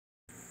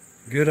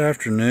Good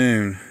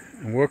afternoon,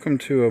 and welcome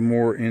to a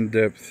more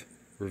in-depth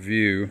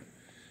review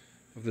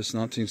of this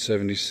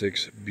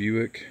 1976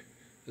 Buick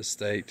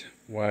Estate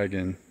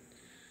wagon.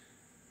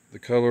 The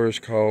color is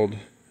called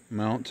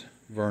Mount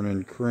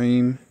Vernon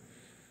Cream.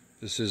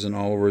 This is an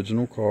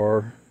all-original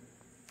car.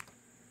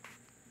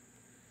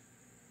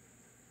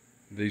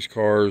 These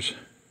cars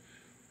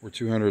were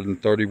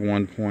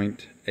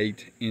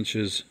 231.8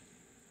 inches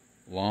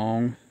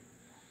long.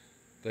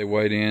 They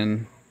weighed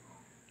in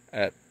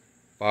at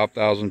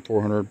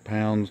 5,400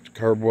 pounds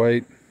curb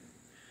weight.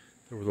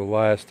 They were the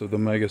last of the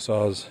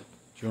mega-size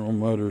General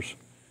Motors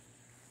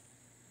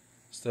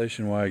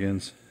station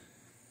wagons.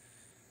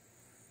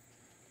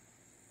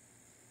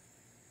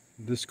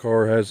 This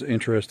car has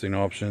interesting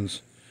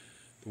options.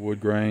 The wood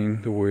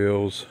grain, the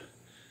wheels,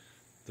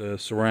 the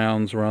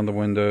surrounds around the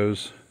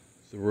windows,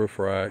 the roof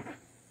rack,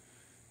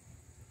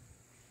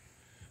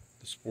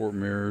 the sport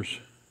mirrors.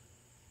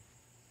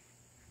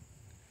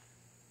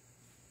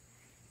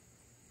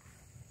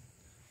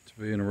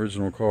 To be an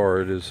original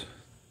car, it is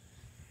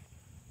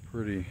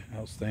pretty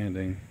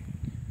outstanding.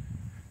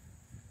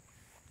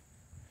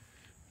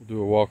 We'll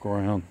do a walk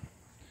around,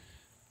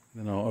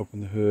 then I'll open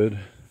the hood,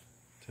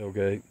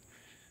 tailgate,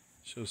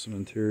 show some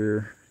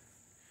interior.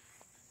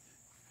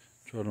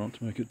 Try not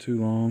to make it too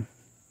long.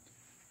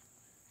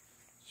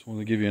 Just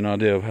wanted to give you an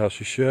idea of how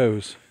she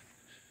shows.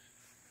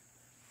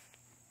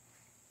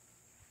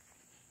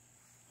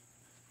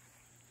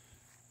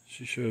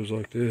 She shows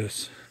like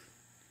this.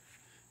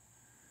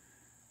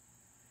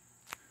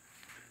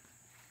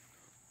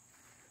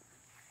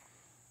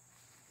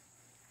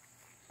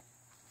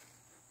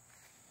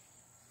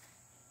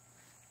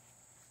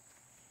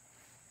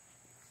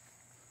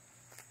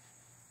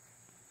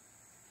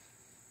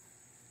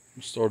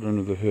 We'll start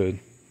under the hood.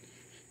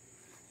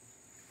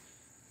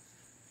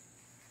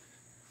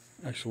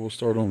 Actually, we'll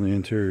start on the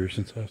interior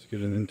since I have to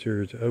get an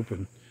interior to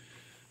open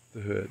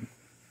the hood.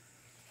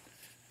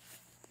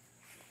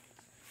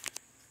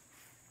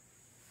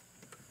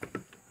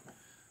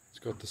 It's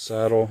got the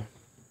saddle,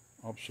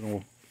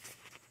 optional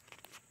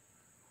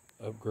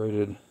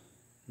upgraded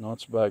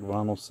notchback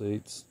vinyl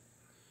seats,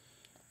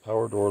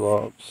 power door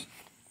locks,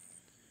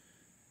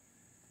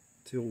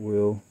 tilt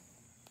wheel.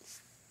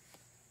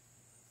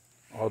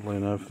 Oddly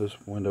enough, this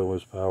window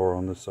has power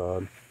on this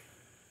side.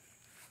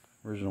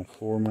 Original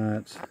floor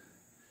mats.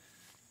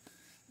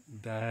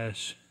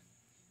 Dash.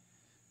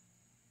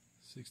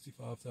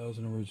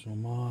 65,000 original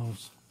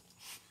miles.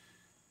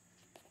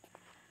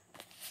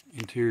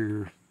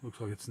 Interior looks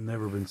like it's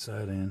never been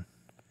sat in.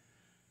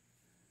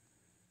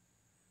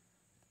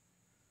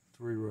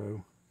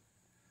 3-row.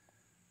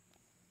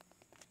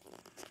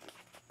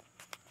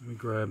 Let me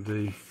grab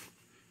the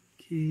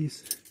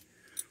keys.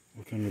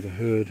 Look under the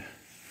hood.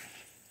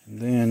 And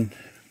then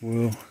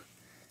we'll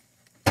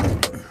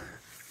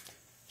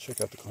check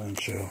out the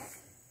clamshell.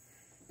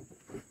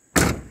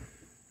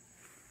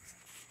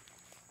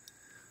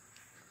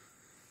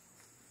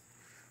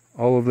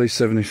 All of these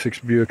 76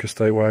 Buick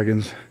Estate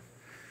wagons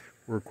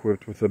were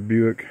equipped with a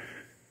Buick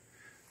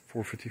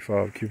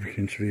 455 cubic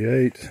inch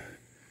V8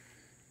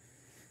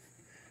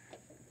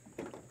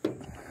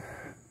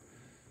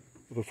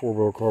 with a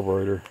 4-barrel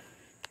carburetor.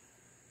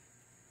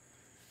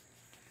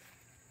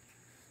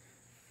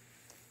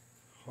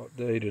 Hot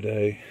day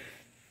today.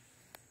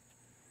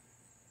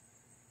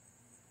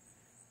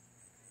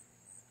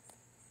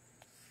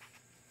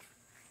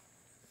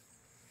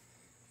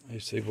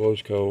 AC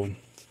blows cold.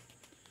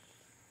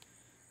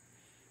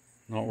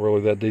 Not really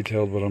that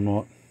detailed, but I'm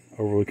not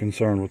overly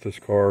concerned with this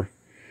car.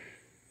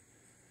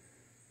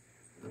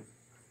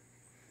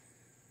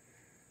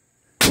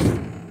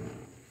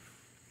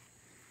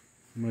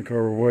 Make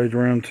our way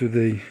around to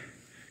the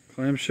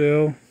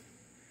clamshell,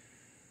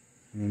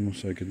 and then we'll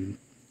say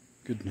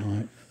good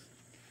night.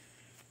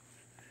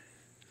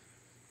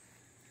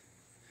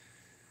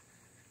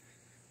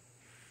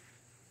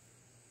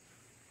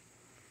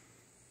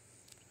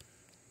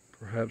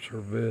 Perhaps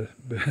her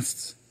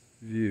best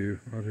view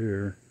right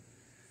here.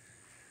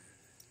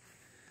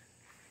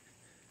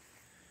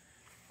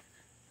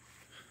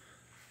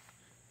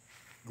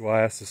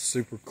 Glass is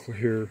super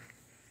clear,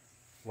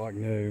 like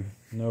new,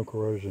 no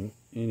corrosion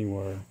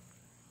anywhere.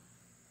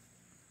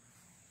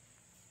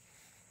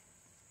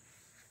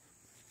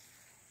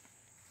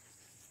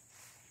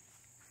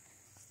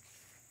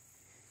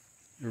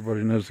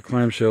 Everybody knows the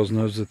clamshells,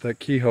 knows that that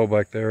keyhole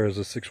back there is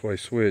a 6-way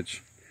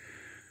switch.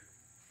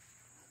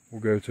 We'll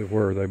go to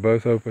where they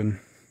both open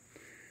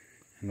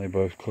and they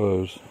both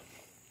close.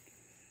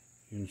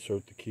 You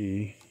insert the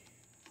key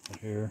right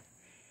here,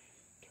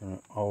 turn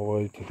it all the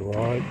way to the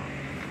right.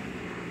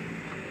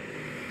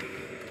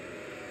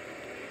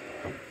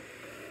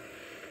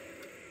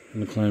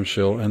 And the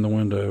clamshell and the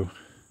window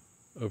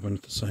open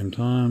at the same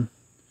time.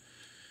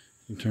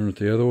 You can turn it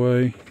the other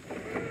way.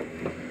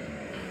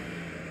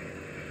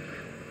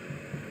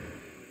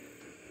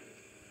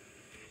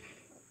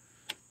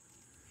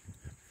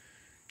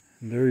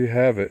 And there you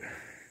have it.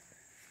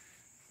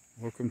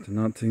 Welcome to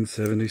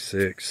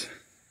 1976.